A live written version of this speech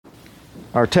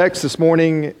Our text this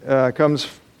morning comes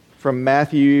from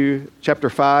Matthew chapter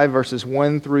 5, verses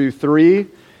 1 through 3,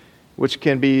 which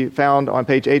can be found on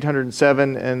page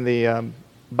 807 in the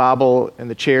Bible in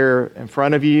the chair in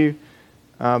front of you.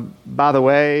 By the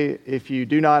way, if you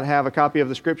do not have a copy of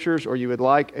the Scriptures or you would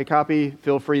like a copy,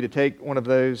 feel free to take one of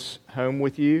those home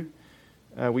with you.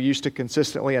 We used to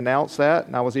consistently announce that,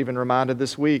 and I was even reminded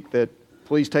this week that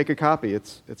please take a copy.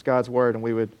 It's God's Word, and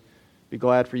we would be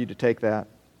glad for you to take that.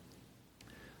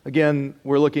 Again,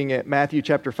 we're looking at Matthew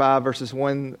chapter 5, verses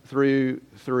 1 through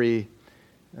 3.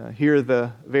 Hear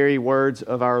the very words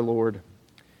of our Lord.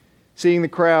 Seeing the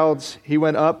crowds, he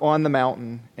went up on the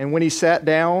mountain, and when he sat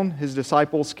down, his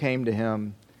disciples came to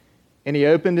him. And he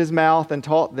opened his mouth and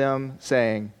taught them,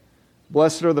 saying,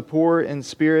 Blessed are the poor in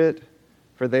spirit,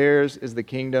 for theirs is the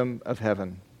kingdom of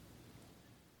heaven.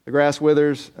 The grass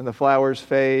withers and the flowers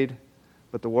fade,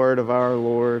 but the word of our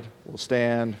Lord will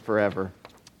stand forever.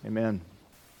 Amen.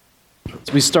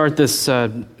 As we start this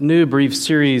new brief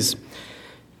series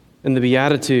in the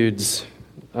Beatitudes,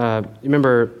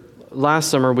 remember last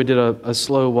summer we did a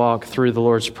slow walk through the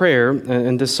Lord's Prayer,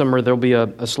 and this summer there'll be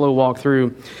a slow walk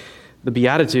through the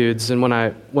Beatitudes, and when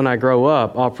I grow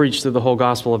up, I'll preach through the whole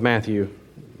Gospel of Matthew.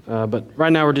 But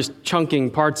right now we're just chunking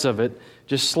parts of it,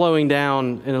 just slowing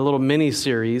down in a little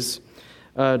mini-series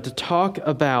to talk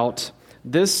about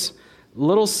this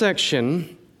little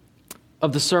section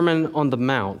of the Sermon on the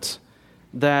Mount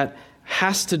that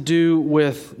has to do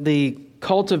with the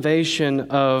cultivation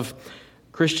of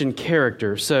Christian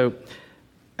character. So,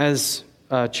 as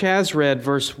Chaz read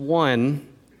verse 1,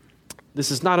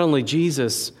 this is not only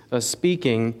Jesus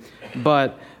speaking,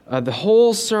 but the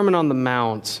whole Sermon on the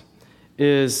Mount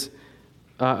is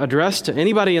addressed to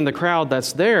anybody in the crowd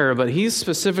that's there, but he's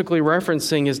specifically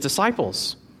referencing his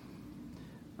disciples.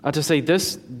 To say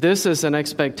this is an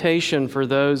expectation for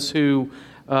those who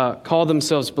call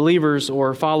themselves believers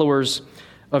or followers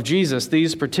of Jesus.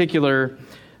 These particular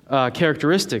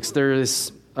characteristics. There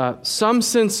is some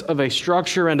sense of a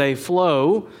structure and a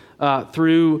flow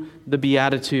through the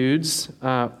Beatitudes.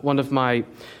 One of my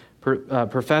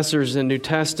professors in New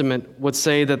Testament would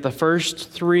say that the first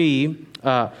three,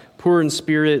 poor in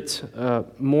spirit,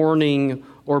 mourning,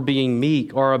 or being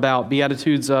meek, are about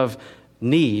Beatitudes of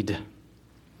need.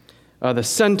 The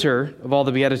center of all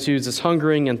the Beatitudes is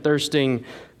hungering and thirsting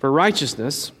for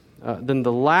righteousness. Then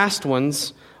the last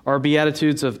ones are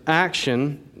Beatitudes of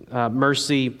action,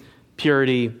 mercy,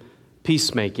 purity,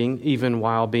 peacemaking, even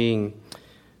while being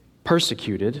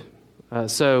persecuted.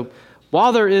 So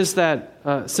while there is that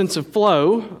sense of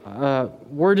flow,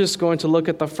 we're just going to look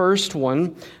at the first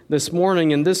one this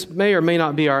morning, and this may or may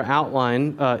not be our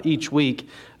outline each week.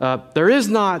 There is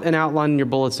not an outline in your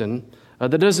bulletin.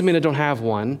 That doesn't mean I don't have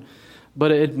one.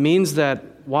 But it means that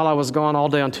while I was gone all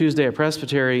day on Tuesday at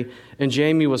Presbytery and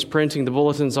Jamie was printing the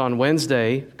bulletins on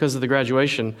Wednesday because of the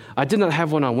graduation, I did not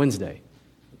have one on Wednesday.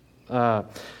 The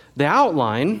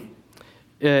outline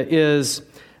is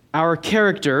our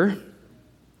character,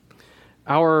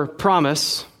 our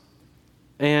promise,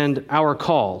 and our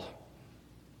call.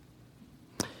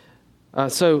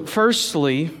 So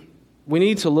firstly, we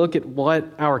need to look at what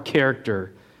our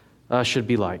character should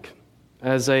be like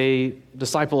as a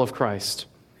disciple of Christ.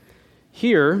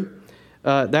 Here,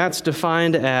 that's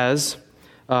defined as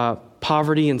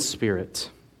poverty in spirit.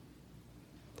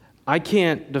 I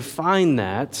can't define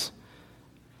that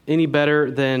any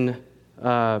better than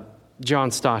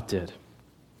John Stott did.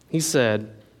 He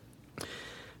said,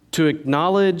 to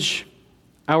acknowledge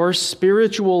our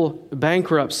spiritual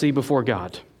bankruptcy before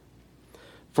God,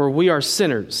 for we are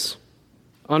sinners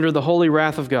under the holy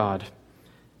wrath of God,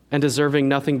 and deserving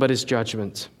nothing but his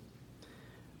judgment.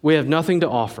 We have nothing to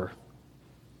offer,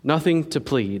 nothing to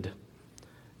plead,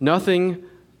 nothing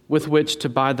with which to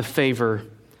buy the favor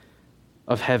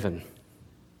of heaven.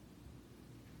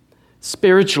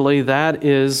 Spiritually, that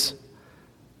is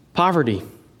poverty.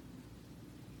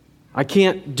 I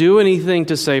can't do anything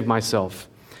to save myself.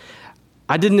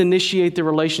 I didn't initiate the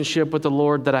relationship with the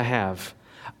Lord that I have.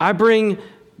 I bring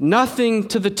nothing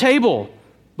to the table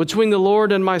between the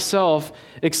Lord and myself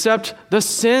except the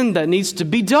sin that needs to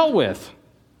be dealt with.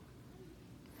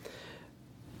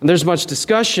 And there's much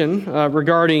discussion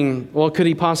regarding, well, could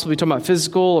he possibly be talking about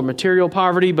physical or material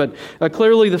poverty? But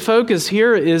clearly the focus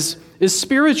here is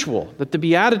spiritual, that the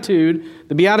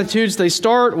Beatitudes, they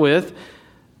start with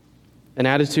an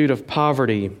attitude of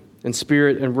poverty in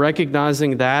spirit and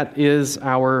recognizing that is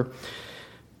our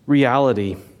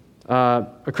reality.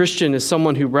 A Christian is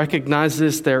someone who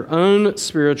recognizes their own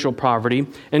spiritual poverty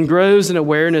and grows in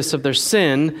awareness of their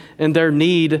sin and their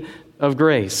need of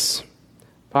grace.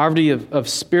 Poverty of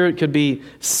spirit could be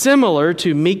similar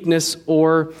to meekness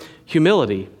or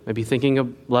humility, maybe thinking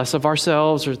of less of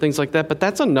ourselves or things like that, but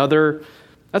that's another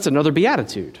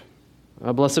beatitude.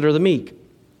 Blessed are the meek.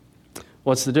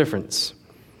 What's the difference?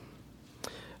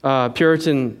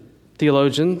 Puritan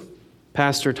theologian,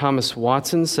 Pastor Thomas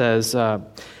Watson says,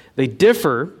 they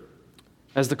differ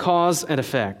as the cause and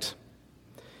effect.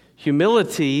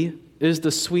 Humility is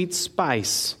the sweet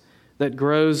spice that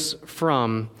grows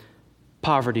from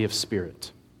poverty of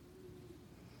spirit.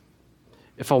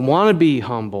 If I want to be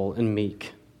humble and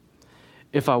meek,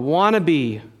 if I want to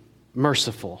be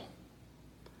merciful,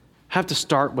 I have to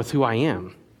start with who I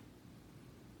am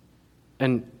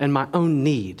and my own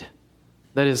need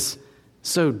that is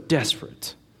so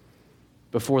desperate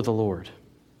before the Lord.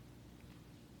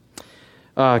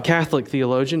 Catholic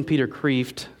theologian Peter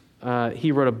Kreeft,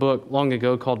 he wrote a book long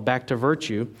ago called Back to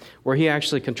Virtue, where he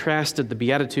actually contrasted the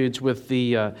Beatitudes with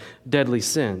the deadly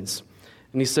sins.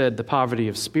 And he said the poverty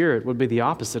of spirit would be the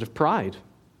opposite of pride.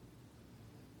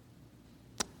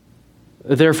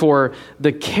 Therefore,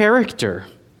 the character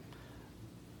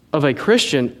of a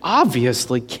Christian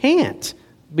obviously can't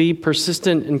be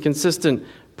persistent and consistent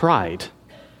pride.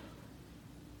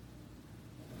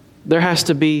 There has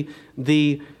to be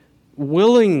the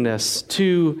willingness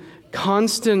to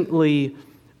constantly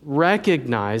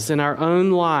recognize in our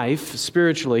own life,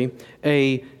 spiritually,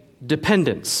 a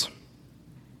dependence,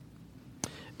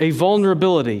 a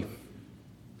vulnerability,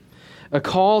 a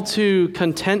call to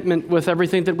contentment with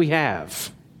everything that we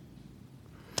have.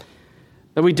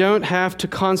 That we don't have to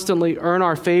constantly earn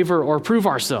our favor or prove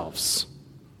ourselves,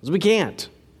 because we can't.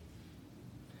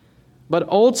 But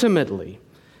ultimately,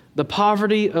 the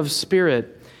poverty of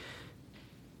spirit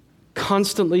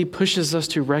constantly pushes us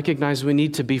to recognize we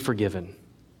need to be forgiven.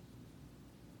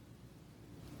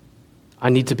 I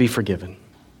need to be forgiven.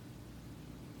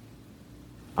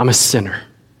 I'm a sinner.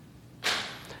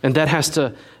 And that has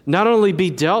to not only be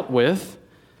dealt with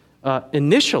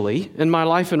initially in my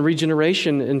life and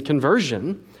regeneration and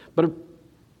conversion, but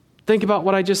think about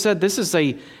what I just said. This is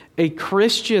a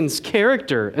Christian's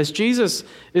character. As Jesus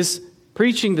is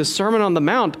preaching the Sermon on the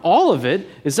Mount, all of it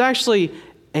is actually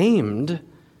aimed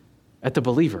at the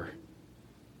believer,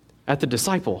 at the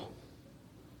disciple.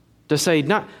 To say,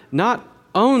 not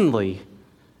only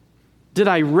did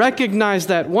I recognize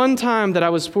that one time that I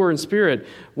was poor in spirit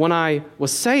when I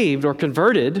was saved or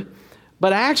converted,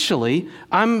 but actually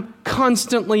I'm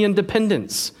constantly in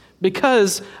dependence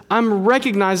because I'm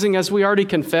recognizing, as we already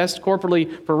confessed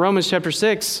corporately for Romans chapter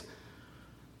 6,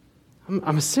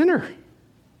 I'm a sinner.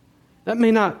 That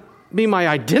may not be my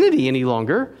identity any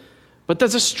longer, but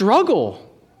that's a struggle.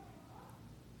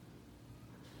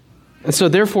 And so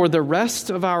therefore, the rest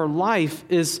of our life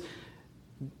is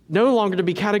no longer to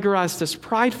be categorized as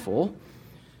prideful,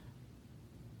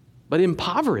 but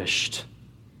impoverished,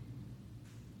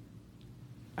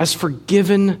 as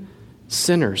forgiven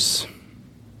sinners.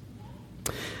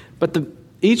 But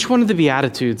each one of the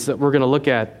Beatitudes that we're going to look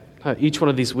at each one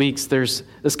of these weeks, there's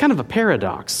kind of a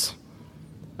paradox.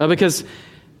 Because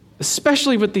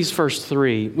especially with these first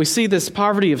three, we see this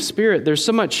poverty of spirit. There's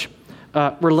so much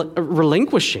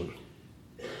relinquishing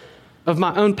of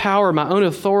my own power, my own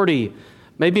authority,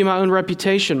 maybe my own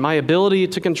reputation, my ability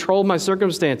to control my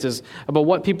circumstances, about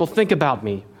what people think about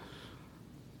me.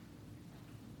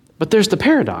 But there's the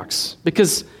paradox,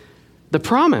 because the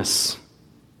promise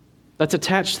that's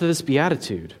attached to this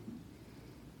beatitude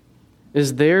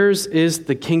is theirs is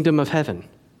the kingdom of heaven.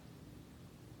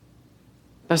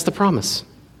 That's the promise.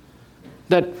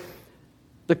 That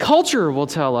the culture will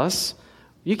tell us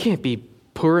you can't be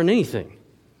poor in anything.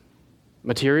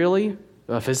 Materially,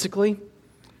 physically,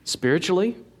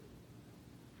 spiritually.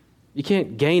 You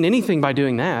can't gain anything by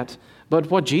doing that.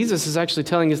 But what Jesus is actually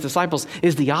telling his disciples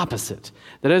is the opposite.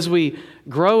 That as we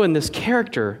grow in this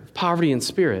character of poverty and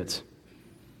spirit,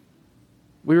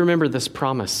 we remember this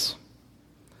promise.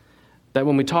 That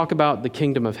when we talk about the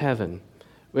kingdom of heaven,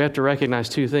 we have to recognize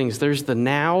two things. There's the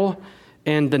now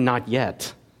and the not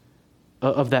yet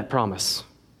of that promise.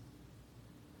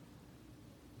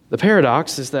 The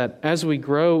paradox is that as we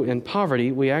grow in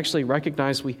poverty, we actually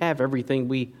recognize we have everything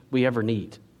we ever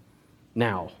need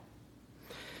now.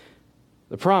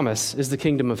 The promise is the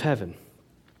kingdom of heaven.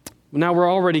 Now we're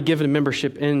already given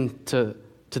membership into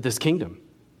this kingdom.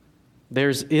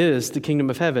 Theirs is the kingdom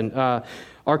of heaven.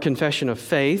 Our confession of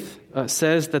faith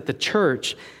says that the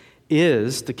church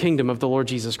is the kingdom of the Lord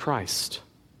Jesus Christ.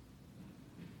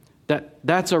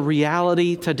 That's a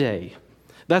reality today.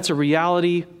 That's a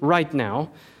reality right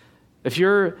now. If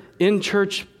you're in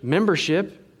church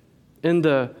membership, in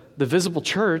the visible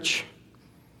church,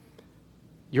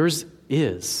 yours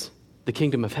is the the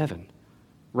kingdom of heaven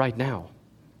right now,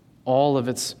 all of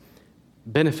its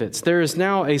benefits. There is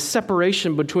now a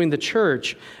separation between the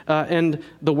church and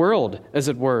the world, as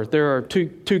it were. There are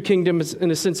two kingdoms,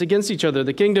 in a sense, against each other.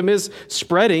 The kingdom is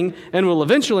spreading and will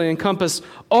eventually encompass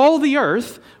all the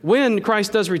earth when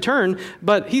Christ does return.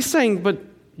 But he's saying, but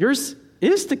yours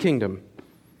is the kingdom.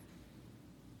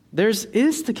 Theirs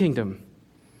is the kingdom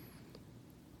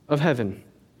of heaven.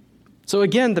 So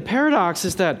again, the paradox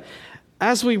is that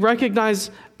as we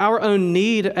recognize our own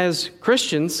need as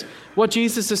Christians, what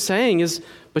Jesus is saying is,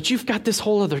 but you've got this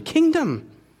whole other kingdom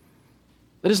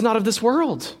that is not of this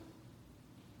world,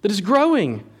 that is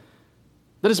growing,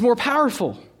 that is more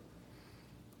powerful,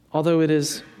 although it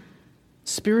is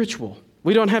spiritual.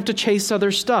 We don't have to chase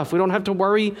other stuff. We don't have to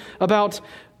worry about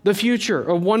the future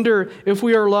or wonder if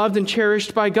we are loved and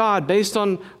cherished by God based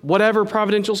on whatever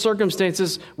providential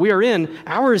circumstances we are in.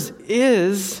 Ours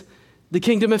is the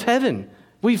kingdom of heaven.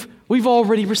 We've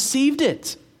already received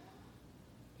it.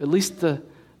 At least the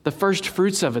first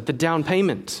fruits of it, the down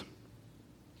payment.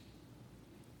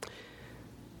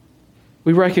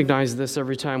 We recognize this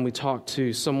every time we talk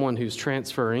to someone who's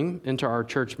transferring into our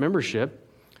church membership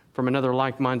from another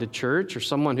like-minded church or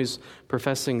someone who's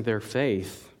professing their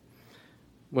faith.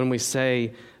 When we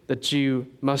say that you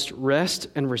must rest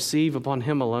and receive upon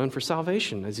him alone for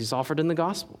salvation, as he's offered in the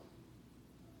gospel.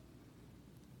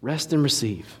 Rest and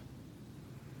receive.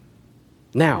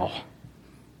 Now,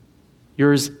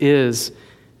 yours is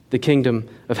the kingdom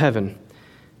of heaven.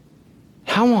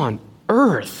 How on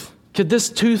earth could these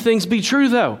two things be true,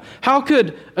 though? How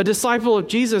could a disciple of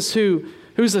Jesus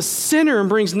who's a sinner and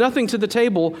brings nothing to the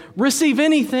table receive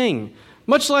anything,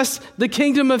 much less the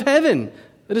kingdom of heaven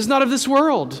that is not of this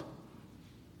world?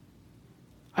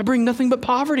 I bring nothing but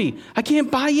poverty. I can't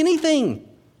buy anything.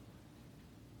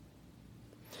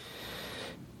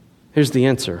 Here's the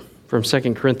answer from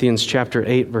 2 Corinthians chapter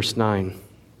 8, verse 9.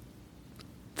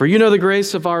 For you know the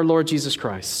grace of our Lord Jesus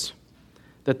Christ,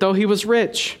 that though he was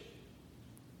rich,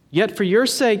 yet for your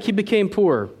sake he became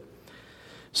poor,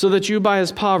 so that you by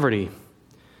his poverty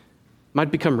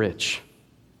might become rich.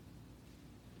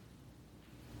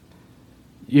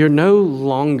 You're no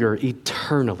longer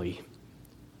eternally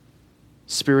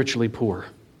spiritually poor.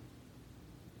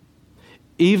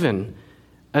 Even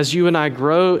as you and I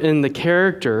grow in the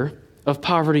character of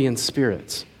poverty and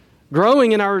spirits,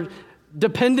 growing in our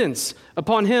dependence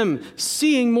upon him,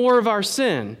 seeing more of our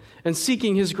sin and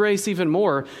seeking his grace even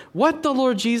more, what the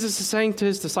Lord Jesus is saying to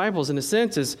his disciples, in a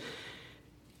sense, is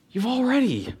you've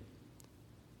already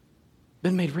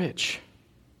been made rich.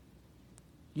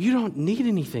 You don't need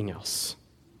anything else.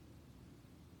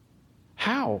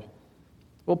 How?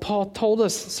 Well, Paul told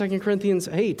us, 2 Corinthians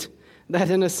 8, that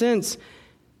in a sense,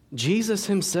 Jesus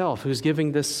himself, who's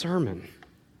giving this sermon,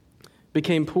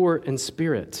 became poor in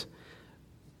spirit.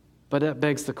 But that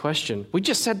begs the question. We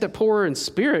just said that poor in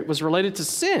spirit was related to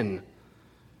sin.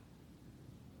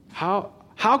 How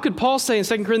could Paul say in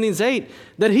 2 Corinthians 8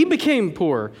 that he became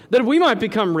poor, that we might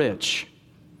become rich?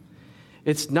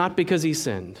 It's not because he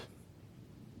sinned.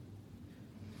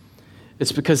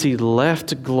 It's because he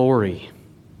left glory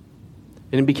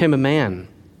and he became a man.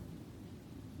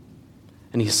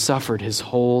 And he suffered his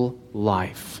whole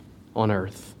life on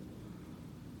earth.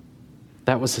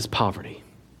 That was his poverty.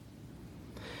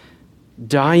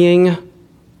 Dying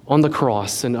on the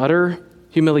cross in utter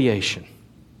humiliation.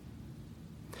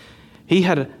 He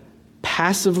had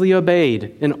passively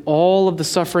obeyed in all of the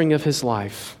suffering of his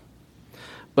life.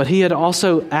 But he had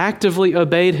also actively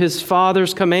obeyed his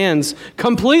Father's commands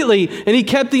completely, and he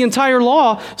kept the entire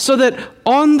law, so that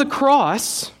on the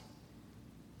cross,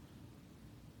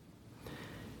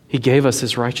 he gave us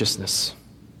his righteousness,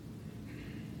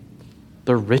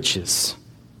 the riches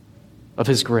of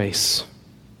his grace.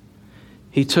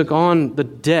 He took on the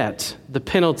debt, the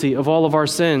penalty of all of our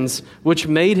sins, which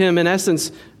made him, in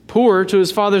essence, poor to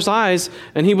his Father's eyes,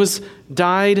 and he was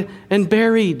died and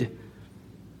buried.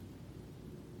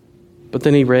 But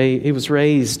then he was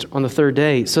raised on the third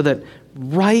day, so that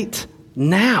right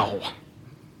now,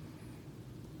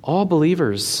 all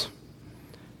believers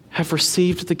have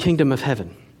received the kingdom of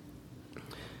heaven.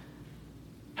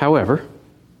 However,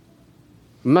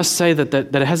 I must say that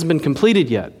it hasn't been completed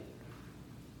yet.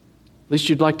 At least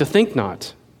you'd like to think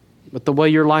not, but the way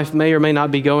your life may or may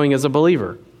not be going as a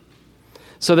believer.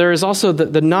 So there is also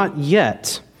the not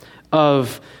yet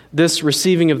of this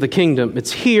receiving of the kingdom.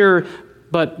 It's here,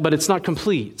 but it's not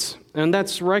complete. And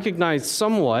that's recognized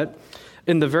somewhat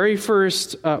in the very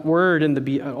first word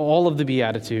in all of the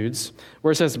Beatitudes,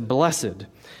 where it says blessed.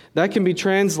 That can be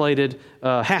translated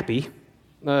happy,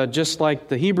 just like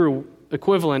the Hebrew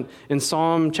equivalent in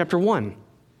Psalm chapter 1.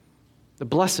 The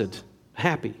blessed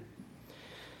happy.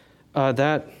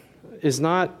 That is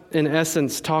not, in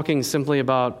essence, talking simply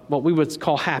about what we would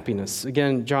call happiness.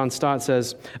 Again, John Stott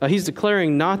says, he's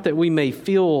declaring not that we may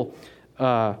feel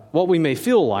what we may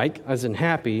feel like, as in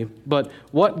happy, but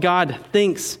what God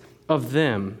thinks of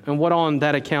them and what on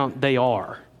that account they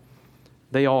are.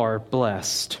 They are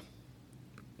blessed.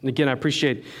 And again, I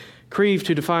appreciate Creve,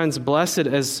 who defines blessed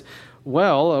as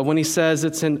well when he says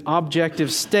it's an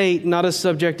objective state, not a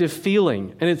subjective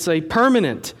feeling, and it's a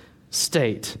permanent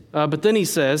state. But then he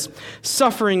says,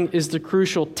 suffering is the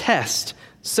crucial test,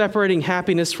 separating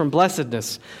happiness from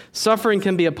blessedness. Suffering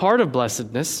can be a part of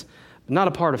blessedness, but not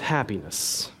a part of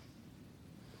happiness.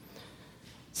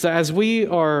 So as we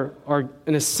are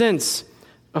in a sense,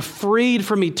 freed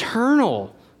from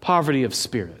eternal poverty of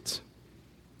spirit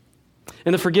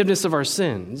and the forgiveness of our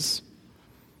sins,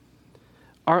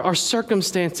 our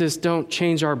circumstances don't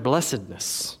change our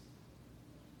blessedness.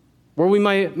 Where we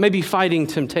may be fighting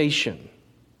temptation.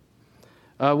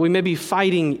 We may be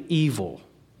fighting evil.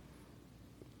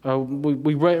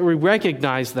 We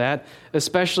recognize that,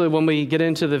 especially when we get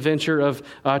into the venture of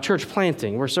church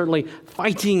planting. We're certainly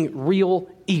fighting real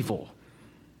evil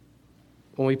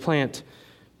when we plant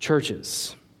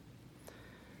churches.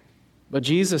 But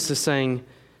Jesus is saying,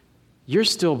 you're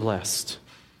still blessed.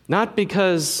 Not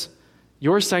because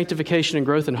your sanctification and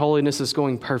growth in holiness is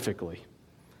going perfectly,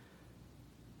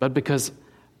 but because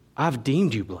I've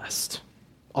deemed you blessed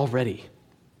already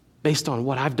based on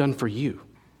what I've done for you.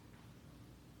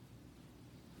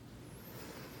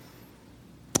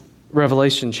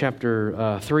 Revelation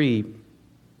chapter 3,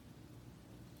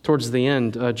 towards the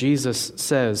end, Jesus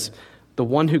says, the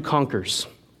one who conquers,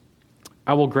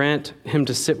 I will grant him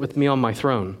to sit with me on my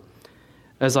throne,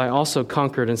 as I also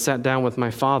conquered and sat down with my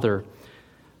Father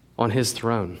on his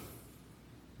throne.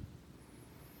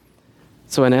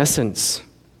 So in essence,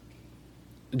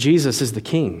 Jesus is the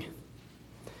king.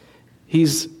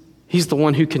 He's the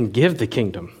one who can give the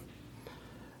kingdom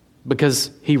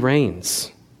because he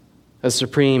reigns as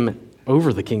supreme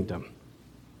over the kingdom.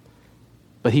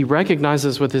 But he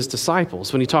recognizes with his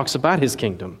disciples when he talks about his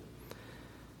kingdom,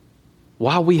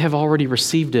 while we have already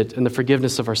received it in the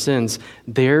forgiveness of our sins,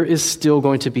 there is still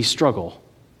going to be struggle,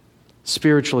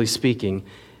 spiritually speaking,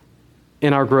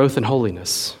 in our growth in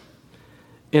holiness,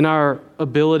 in our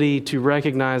ability to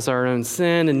recognize our own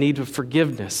sin and need of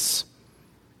forgiveness.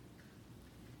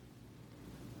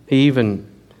 He even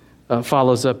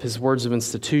follows up his words of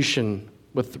institution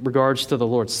with regards to the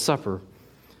Lord's Supper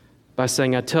by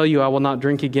saying, I tell you, I will not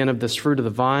drink again of this fruit of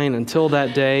the vine until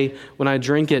that day when I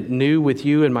drink it new with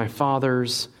you in my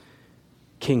Father's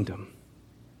kingdom.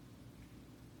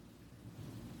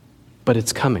 But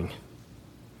it's coming.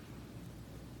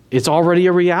 It's already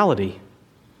a reality.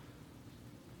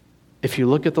 If you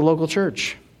look at the local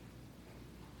church,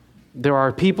 there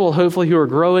are people, hopefully, who are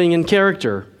growing in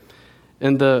character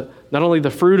in not only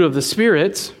the fruit of the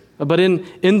Spirit, but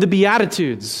in the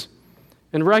Beatitudes,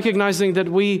 and recognizing that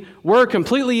we were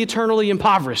completely eternally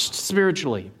impoverished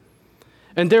spiritually.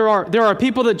 And there are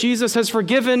people that Jesus has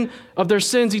forgiven of their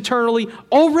sins eternally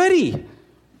already.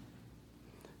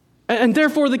 And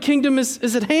therefore the kingdom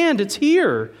is at hand. It's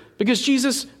here because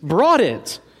Jesus brought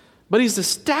it. But he's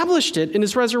established it in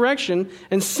his resurrection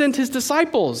and sent his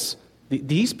disciples,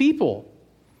 these people,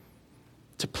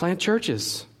 to plant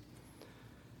churches,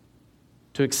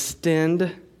 to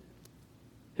extend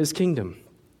his kingdom.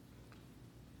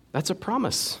 That's a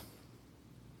promise.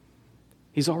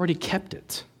 He's already kept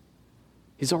it.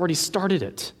 He's already started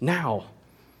it now.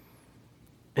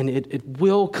 And it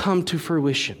will come to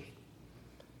fruition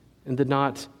in the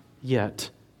not yet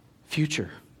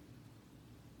future.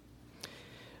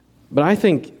 But I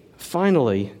think,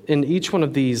 finally, in each one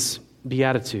of these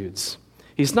Beatitudes,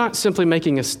 he's not simply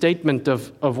making a statement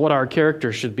of what our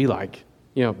character should be like.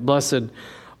 Blessed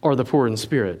are the poor in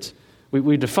spirit.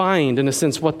 We defined, in a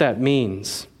sense, what that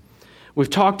means. We've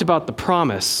talked about the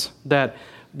promise that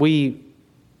we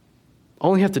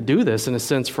only have to do this, in a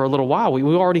sense, for a little while. We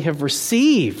already have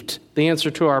received the answer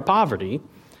to our poverty,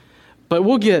 but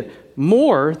we'll get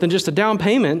more than just a down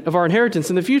payment of our inheritance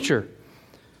in the future.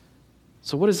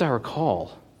 So what is our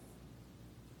call?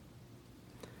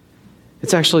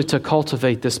 It's actually to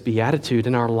cultivate this beatitude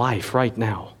in our life right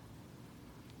now.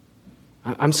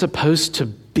 I'm supposed to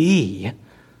be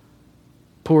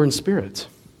poor in spirit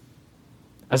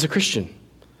as a Christian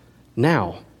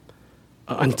now,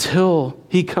 until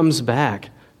he comes back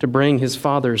to bring his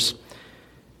Father's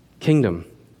kingdom.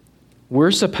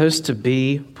 We're supposed to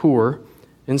be poor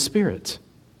in spirit.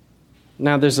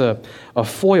 Now, there's a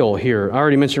foil here. I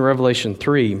already mentioned Revelation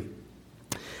 3.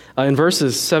 In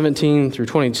verses 17 through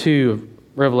 22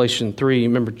 Revelation 3.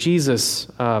 Remember, Jesus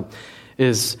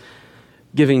is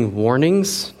giving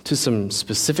warnings to some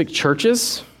specific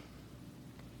churches.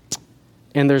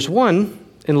 And there's one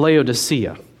in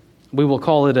Laodicea. We will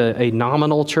call it a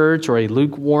nominal church or a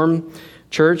lukewarm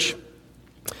church.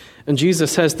 And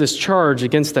Jesus has this charge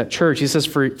against that church. He says,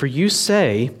 for you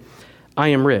say, I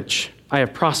am rich, I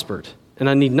have prospered, and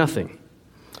I need nothing.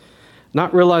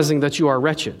 Not realizing that you are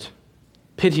wretched,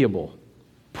 pitiable,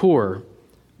 poor,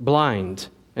 blind,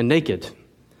 and naked.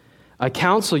 I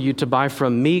counsel you to buy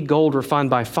from me gold refined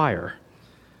by fire,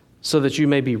 so that you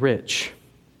may be rich.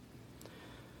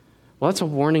 Well, that's a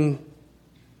warning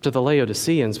to the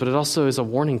Laodiceans, but it also is a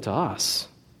warning to us,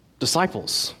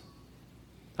 disciples.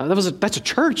 That's a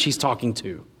church he's talking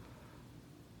to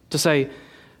say,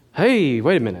 hey,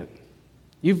 wait a minute.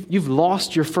 You've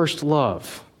lost your first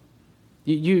love.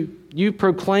 You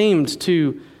proclaimed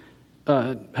to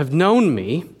have known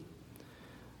me,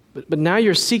 but now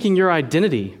you're seeking your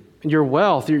identity and your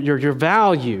wealth, your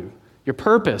value, your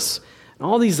purpose, and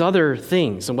all these other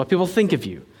things, and what people think of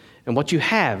you, and what you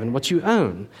have, and what you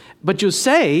own. But you'll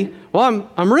say, well,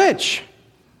 I'm rich.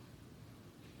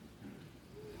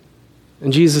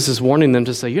 And Jesus is warning them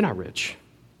to say, you're not rich.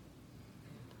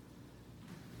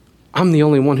 I'm the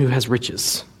only one who has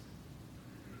riches.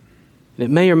 And it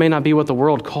may or may not be what the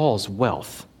world calls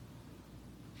wealth,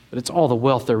 but it's all the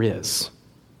wealth there is.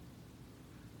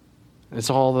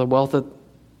 It's all the wealth that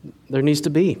there needs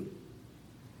to be.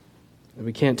 And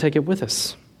we can't take it with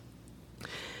us.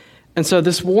 And so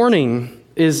this warning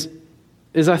is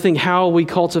I think, how we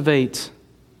cultivate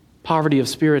poverty of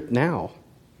spirit now.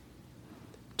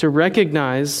 To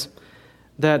recognize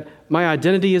that my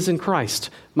identity is in Christ.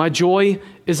 My joy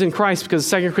is in Christ because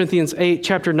 2 Corinthians 8,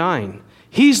 chapter 9.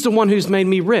 He's the one who's made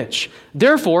me rich.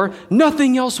 Therefore,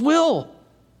 nothing else will.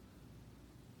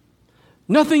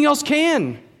 Nothing else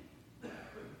can.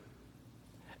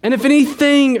 And if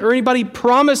anything or anybody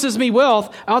promises me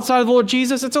wealth outside of the Lord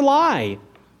Jesus, it's a lie.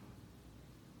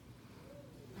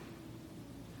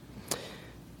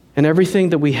 And everything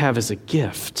that we have is a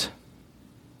gift.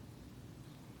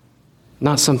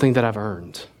 Not something that I've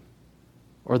earned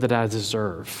or that I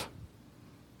deserve.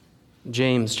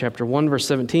 James chapter 1, verse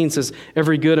 17 says,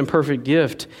 every good and perfect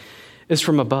gift is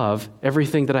from above.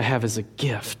 Everything that I have is a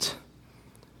gift.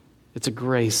 It's a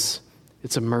grace.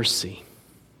 It's a mercy.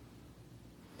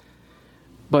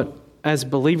 But as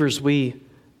believers, we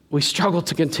struggle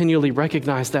to continually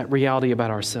recognize that reality about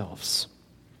ourselves.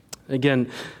 Again,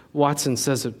 Watson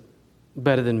says it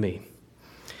better than me.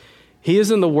 He is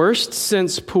in the worst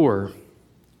sense poor,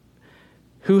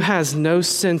 who has no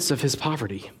sense of his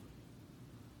poverty.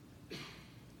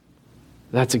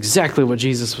 That's exactly what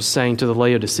Jesus was saying to the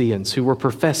Laodiceans, who were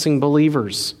professing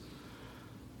believers,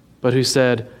 but who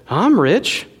said, I'm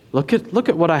rich. Look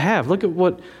at what I have. Look at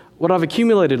what I've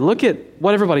accumulated. Look at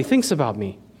what everybody thinks about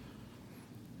me.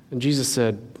 And Jesus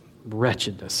said,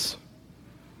 wretchedness.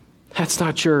 That's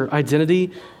not your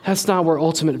identity. That's not where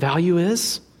ultimate value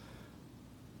is.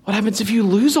 What happens if you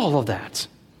lose all of that?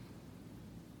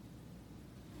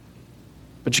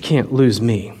 But you can't lose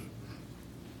me.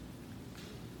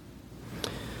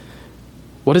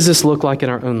 What does this look like in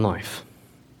our own life?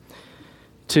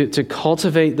 To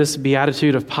cultivate this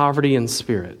beatitude of poverty in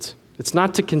spirit. It's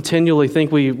not to continually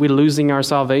think we're losing our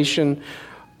salvation,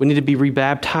 we need to be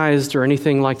rebaptized or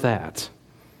anything like that.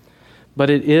 But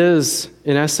it is,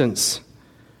 in essence,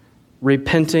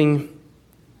 repenting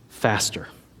faster.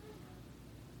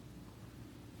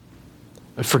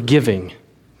 Forgiving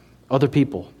other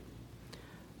people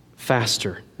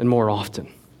faster and more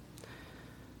often.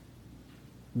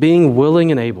 Being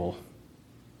willing and able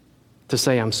to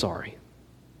say, I'm sorry.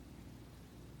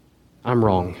 I'm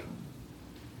wrong.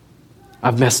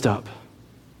 I've messed up.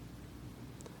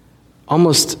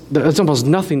 There's almost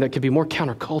nothing that could be more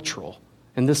countercultural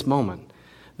in this moment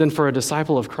than for a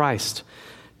disciple of Christ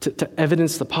to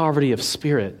evidence the poverty of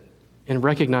spirit in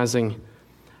recognizing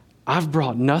I've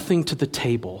brought nothing to the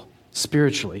table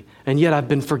spiritually, and yet I've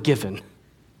been forgiven.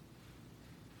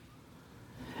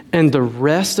 And the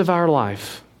rest of our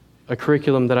life, a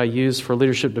curriculum that I use for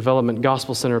leadership development,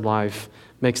 gospel-centered life,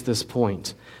 makes this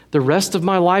point. The rest of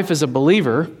my life as a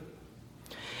believer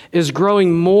is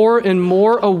growing more and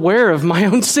more aware of my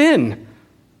own sin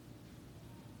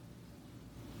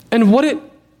and what it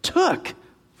took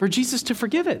for Jesus to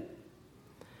forgive it.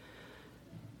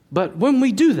 But when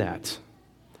we do that,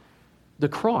 the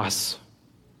cross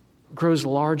grows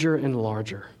larger and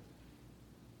larger.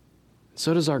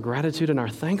 So does our gratitude and our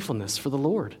thankfulness for the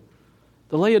Lord.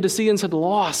 The Laodiceans had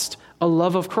lost a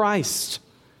love of Christ.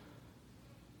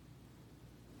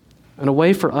 And a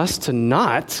way for us to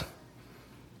not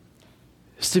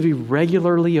is to be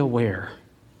regularly aware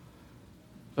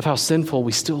of how sinful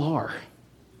we still are,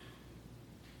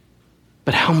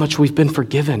 but how much we've been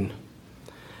forgiven.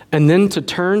 And then to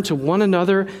turn to one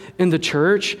another in the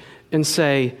church and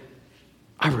say,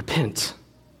 I repent.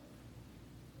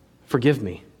 Forgive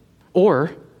me.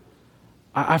 Or,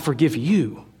 I forgive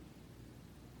you.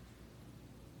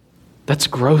 That's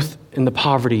growth in the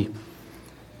poverty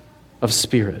of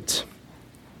spirit.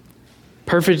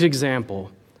 Perfect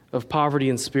example of poverty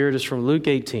in spirit is from Luke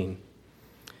 18,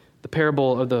 the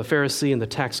parable of the Pharisee and the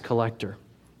tax collector.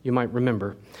 You might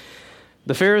remember.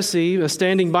 The Pharisee,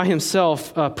 standing by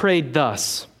himself, prayed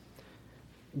thus,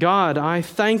 God, I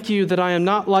thank you that I am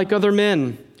not like other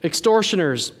men,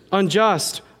 extortioners,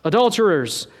 unjust,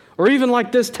 adulterers, or even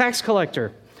like this tax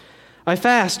collector. I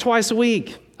fast twice a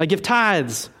week. I give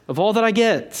tithes of all that I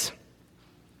get.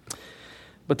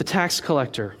 But the tax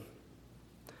collector,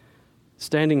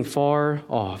 standing far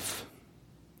off,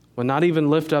 would not even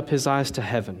lift up his eyes to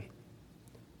heaven,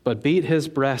 but beat his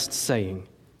breast, saying,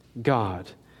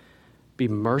 God, be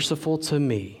merciful to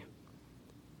me,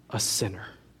 a sinner.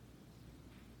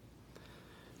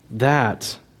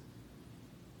 That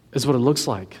is what it looks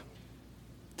like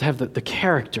to have the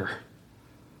character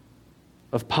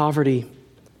of poverty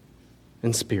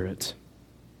and spirit.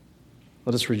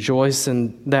 Let us rejoice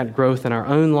in that growth in our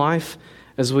own life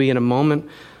as we, in a moment,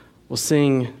 will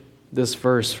sing this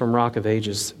verse from Rock of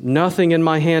Ages. Nothing in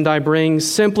my hand I bring,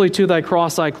 simply to thy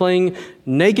cross I cling.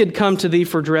 Naked come to thee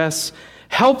for dress,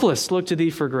 helpless look to thee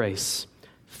for grace.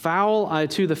 Foul I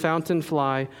to the fountain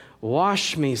fly,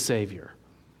 wash me, Savior,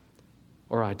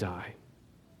 or I die.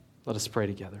 Let us pray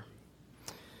together.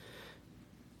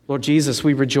 Lord Jesus,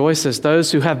 we rejoice as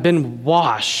those who have been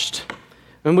washed,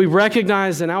 and we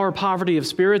recognize in our poverty of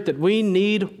spirit that we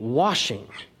need washing.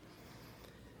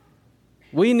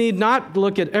 We need not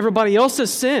look at everybody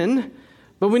else's sin,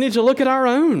 but we need to look at our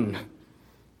own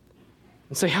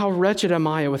and say, how wretched am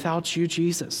I without you,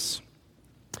 Jesus?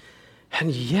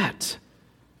 And yet,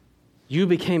 you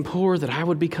became poor that I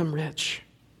would become rich.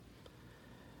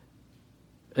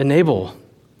 Enable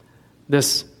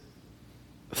this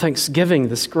thanksgiving,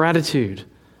 this gratitude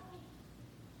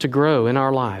to grow in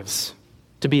our lives,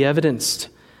 to be evidenced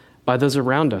by those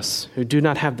around us who do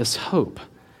not have this hope,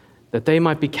 that they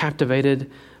might be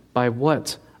captivated by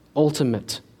what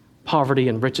ultimate poverty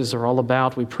and riches are all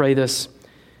about. We pray this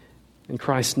in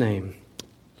Christ's name.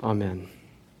 Amen.